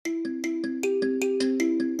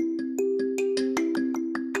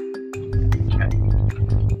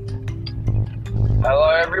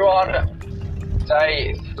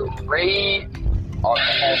day 3 on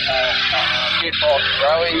the Shitbox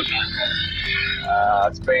Rally.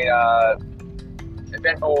 It's been an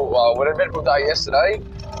eventful day yesterday.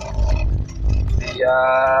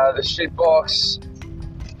 The Shitbox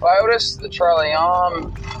failed us. The trailing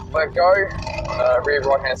arm let go on the rear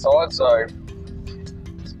right hand side, so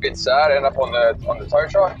it's a bit sad. Ended up on the tow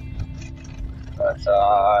truck, but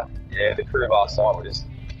yeah, the crew last night were just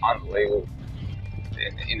unbelievable.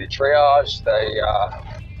 In the triage, they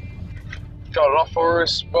got it off for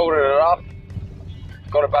us, welded it up,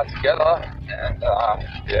 got it back together, and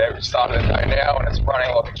yeah, we started the day now and it's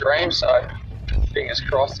running like a dream, so fingers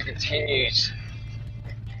crossed it continues.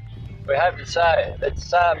 We hope so.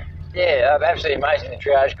 It's yeah, absolutely amazing, the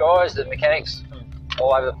triage guys, the mechanics from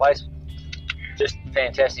all over the place. Just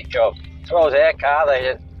fantastic job. As well as our car, they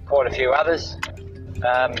had quite a few others.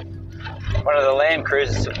 One of the Land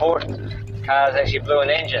Cruiser support cars actually blew an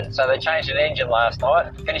engine, so they changed an engine last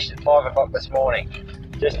night, finished at 5 o'clock this morning.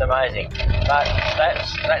 Just amazing. But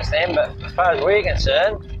that's them. But as far as we're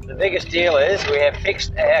concerned, the biggest deal is we have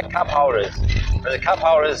fixed our cup holders. The cup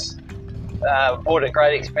holders bought at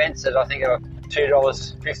great expense at I think about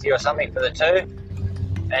 $2.50 or something for the two,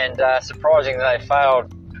 and surprisingly they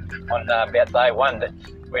failed on about day one, but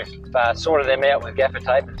we've sorted them out with gaffer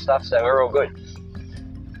tape and stuff, so we're all good.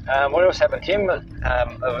 What else happened, Tim? It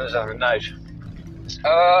was of a note.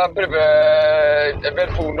 A bit of a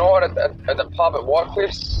eventful night at the pub at White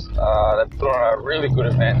Cliffs. They put on a really good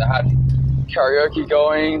event. They had karaoke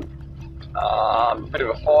going, a bit of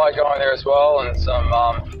a fire going there as well, and some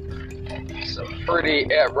pretty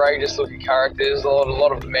outrageous looking characters. A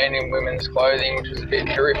lot of men in women's clothing, which was a bit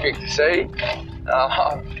horrific to see.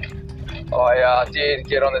 I did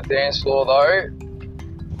get on the dance floor though,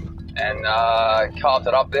 and carved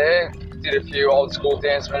it up there. Did a few old school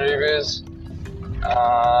dance manoeuvres.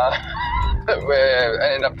 Where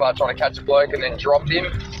I ended up trying to catch a bloke and then dropped him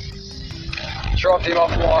off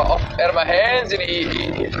out of my hands, and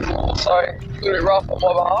he also a little bit rough on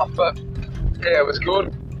my behalf, but yeah, it was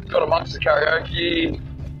good. Got amongst the karaoke,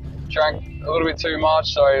 drank a little bit too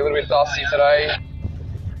much, so a little bit dusty today.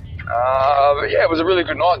 But yeah, it was a really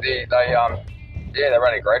good night. They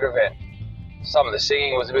ran a great event. Some of the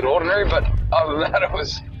singing was a bit ordinary, but other than that, it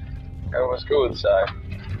was good. So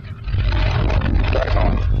great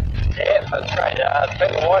night. Yeah, that's great. The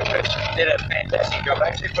people at White Cliffs did a fantastic job.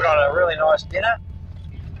 Actually put on a really nice dinner.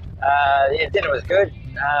 Yeah, dinner was good.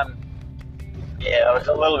 Yeah, it was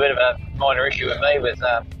a little bit of a minor issue with me with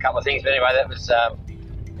a couple of things, but anyway, that was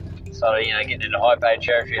sort of, getting into high paid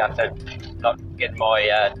territory after not getting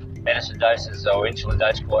my medicine doses or insulin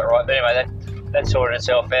dose quite right. But anyway, that sorted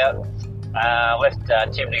itself out. Left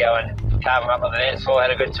Tim to go and carve him up on the dance floor,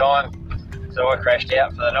 had a good time. So I crashed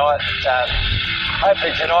out for the night. But,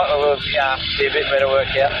 hopefully tonight will be a bit better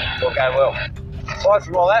workout. Will go well. Aside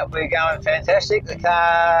from all that, we're going fantastic. The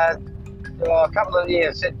car, a couple of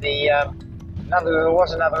years said there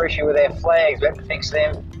was another issue with our flags. We had to fix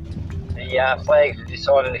them. The flags have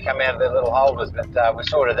decided to come out of their little holders, but we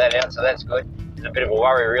sorted that out, so that's good. It's a bit of a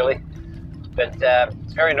worry, really. But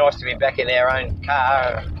it's very nice to be back in our own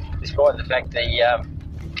car, despite the fact that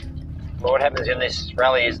what happens in this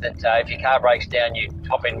rally is that if your car breaks down, you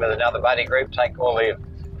hop in with another buddy group, take all the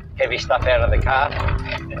heavy stuff out of the car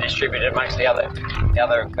and distribute it amongst the other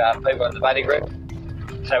people in the buddy group.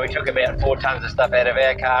 So we took about 4 tons of stuff out of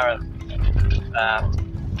our car and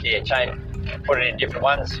put it in different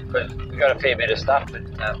ones, because we got a fair bit of stuff. But,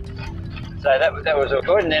 so that was all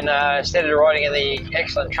good. And then instead of riding in the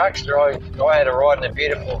excellent truckster, I had to ride in a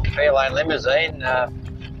beautiful Fairlane limousine.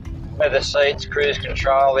 Leather seats, cruise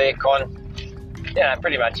control, aircon,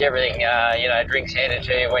 pretty much everything, drinks handed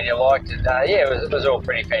to you when you liked it. It was all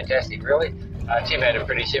pretty fantastic, really. Tim had a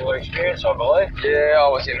pretty similar experience, I believe. Yeah, I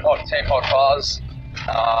was in Team Hot Cars.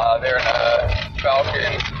 They're in a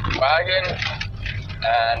Falcon wagon,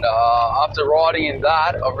 and after riding in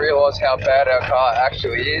that, I realised how bad our car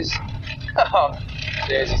actually is.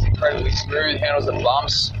 It's just incredibly smooth, handles the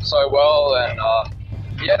bumps so well, and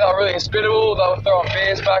yeah, they were really hospitable. They were throwing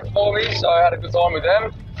beers back for me, so I had a good time with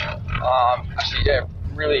them. Actually, yeah,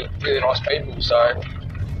 really, really nice people. So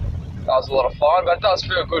that was a lot of fun. But it does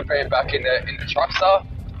feel good being back in the truckster.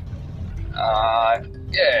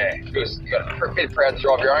 Yeah, because you got a bit proud to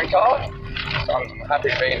drive your own car. So I'm happy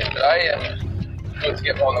to be in it today and good to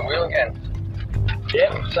get behind the wheel again.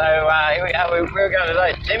 Yep. So here we are. We're going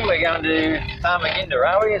today, Tim. We're going to Tharmaginda,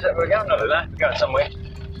 are we? Is that where we're going? Not today. We're going somewhere.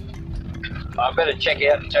 I better check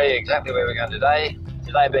out and tell you exactly where we're going today.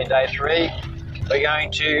 Today being day 3, we're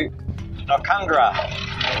going to Nokundra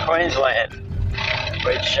in Queensland,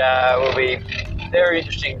 which will be very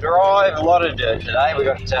interesting drive. A lot of dirt today. We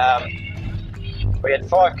got we had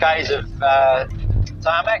 5 k's of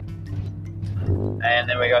tarmac, and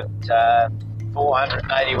then we got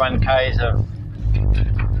 481 k's of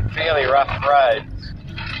fairly rough roads.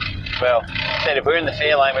 Well, said if we were in the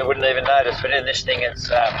fair lane we wouldn't even notice, but in this thing it's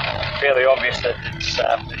fairly obvious that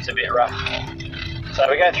it's a bit rough. So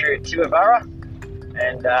we go through Tiwabara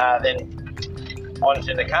and then on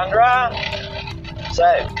to Nakundra.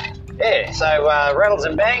 So yeah, so rattles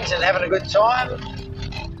and bangs and having a good time.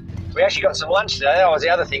 We actually got some lunch today. That was the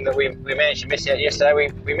other thing that we managed to miss out yesterday.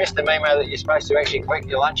 We missed the memo that you're supposed to actually collect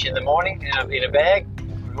your lunch in the morning in a bag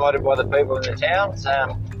provided by the people in the town.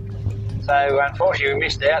 So unfortunately we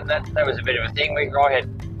missed out, and that was a bit of a thing. I had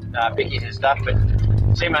bickies and stuff, but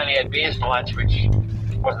Tim only had beers for lunch, which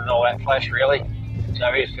wasn't all that flash really. So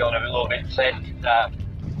he was feeling a little bit sad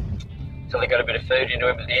until he got a bit of food into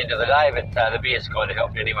him at the end of the day, but the beers kind of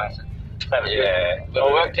helped anyway. So that was good.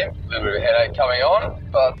 All worked, Tim. A little bit of a headache coming on,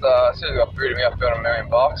 but as soon as I got food in me, I felt $1 million.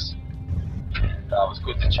 It was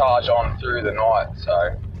good to charge on through the night.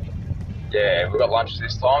 So yeah, we got lunch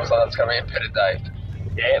this time, so that's going to be a better day.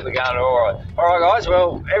 Yeah, we're going all right. All right, guys.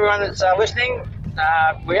 Well, everyone that's listening,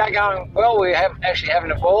 we are going well. We have actually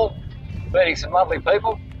having a ball, meeting some lovely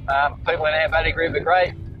people. People in our buddy group are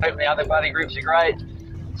great. People in the other buddy groups are great.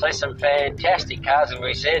 See some fantastic cars, as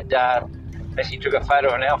we said. Actually took a photo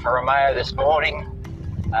of an Alfa Romeo this morning,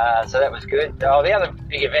 so that was good. Oh, the other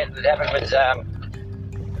big event that happened was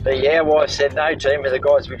the Airwise Said No team, the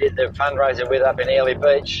guys we did the fundraiser with up in Airlie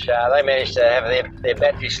Beach. They managed to have their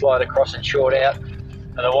battery slide across and short out,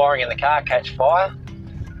 and the wiring in the car catch fire,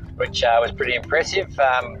 which was pretty impressive.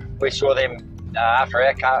 We saw them after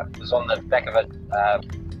our car was on the back of a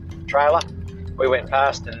trailer. We went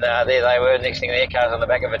past and there they were. Next thing, their car's on the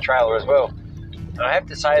back of a trailer as well. And I have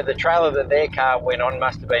to say the trailer that their car went on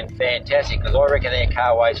must have been fantastic, because I reckon their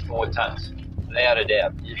car weighs 4 tonnes, without a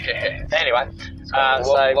doubt. Yeah. Anyway, it's got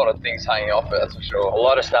a lot of things hanging off it, that's for sure. A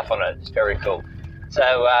lot of stuff on it. It's very cool. So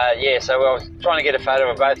yeah, so I was trying to get a photo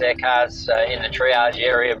of both our cars in the triage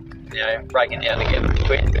area, you know, breaking down together.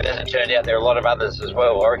 But as it turned out, there are a lot of others as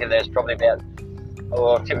well. I reckon there's probably about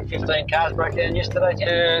 15 cars broke down yesterday.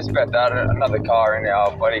 Yeah, it's about that. Another car in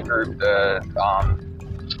our buddy group, the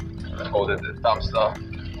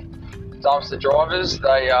dumpster drivers,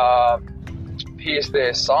 they pierced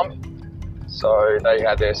their sump, so they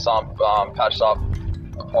had their sump patched up,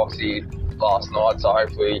 epoxy last night, so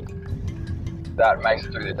hopefully that makes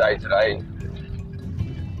it through the day today.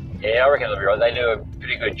 Yeah, I reckon they'll be right. They do a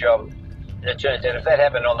pretty good job. It turns out if that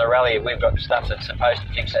happened on the rally, we've got stuff that's supposed to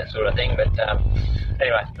fix that sort of thing, but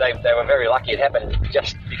anyway, they were very lucky. It happened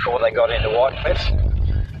just before they got into White Cliffs.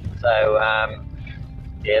 So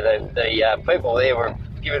yeah, the people there were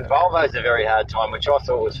giving Volvos a very hard time, which I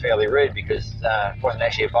thought was fairly rude, because it wasn't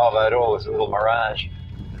actually a Volvo at all. It was a little Mirage,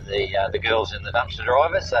 the girls and the dumpster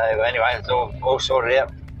driver. So anyway, it's all sorted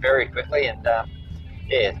out very quickly, and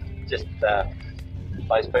yeah, just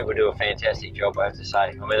those people do a fantastic job, I have to say.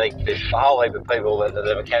 I mean, there's a whole heap of people,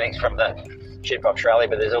 the mechanics from the Shitbox Rally,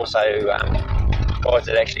 but there's also guys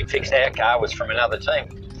that actually fixed our car was from another team.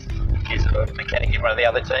 He's a mechanic in one of the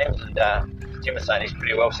other teams, and Tim was saying he's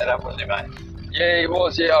pretty well set up, wasn't he, mate? Yeah, he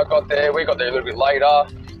was. Yeah, we got there a little bit later.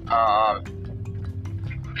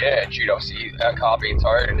 Yeah, due to obviously our car being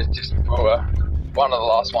towed, and it's just we were one of the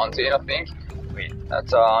last ones in, I think.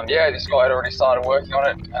 That's yeah, this guy had already started working on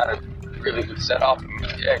it, had a really good setup, and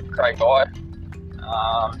yeah, great guy.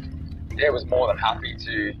 Yeah, was more than happy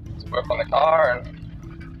to work on the car, and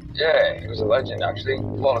yeah, he was a legend actually. A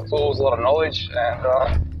lot of tools, a lot of knowledge, and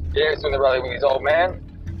yeah, he was doing the rally with his old man.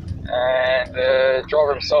 And the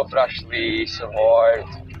driver himself had actually survived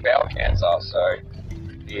bowel cancer, so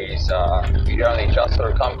he'd only just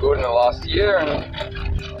sort of come good in the last year, and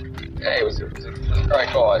yeah, he was a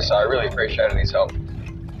great guy, so I really appreciated his help.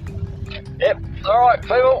 Yep, alright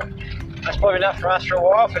people, that's probably enough for us for a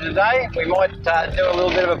while for today. We might do a little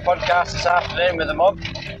bit of a podcast this afternoon with the mob,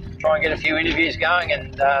 try and get a few interviews going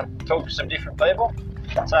and talk to some different people.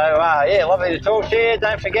 So yeah, lovely to talk to you.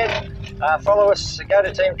 Don't forget, follow us, go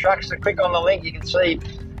to Team Trucks, click on the link, you can see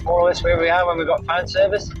more or less where we are when we've got phone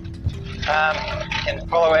service. You can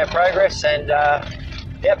follow our progress, and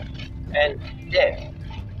yep, and yeah,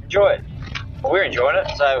 enjoy it. Well, we're enjoying it,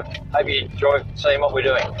 so hope you enjoy seeing what we're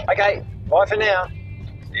doing. Okay, bye for now.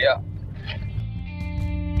 See ya.